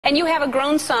And you have a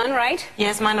grown son, right?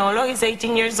 Yes, Manolo. He's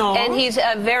 18 years old. And he's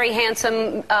a very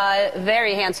handsome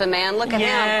man. Look at him.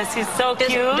 Yes, he's so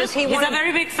cute. He's a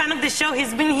very big fan of the show.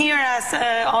 He's been here as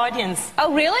audience.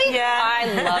 Oh, really? Yeah.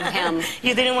 I love him.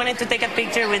 You didn't want to take a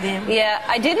picture with him. Yeah,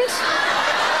 I didn't.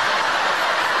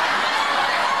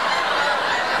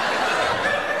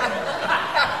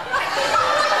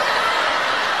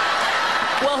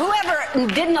 Well,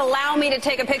 whoever didn't allow me to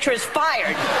take a picture is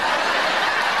fired.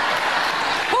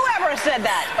 Whoever said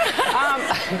that.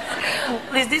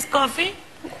 Is this coffee?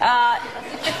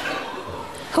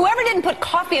 Whoever didn't put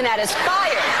coffee in that is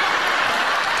fired.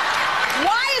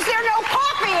 Why is there no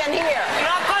coffee in here?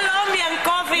 No Colombian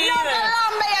coffee No either.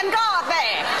 Colombian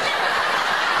coffee.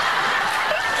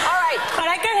 All right. But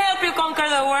I can help you conquer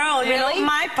the world. Really? You know,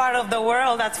 my part of the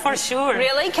world, that's for sure.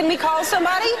 Really? Can we call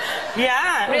somebody?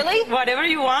 Yeah. Really? Whatever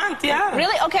you want, yeah.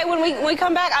 Really? Okay, when we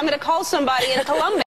come back, I'm going to call somebody in Colombia.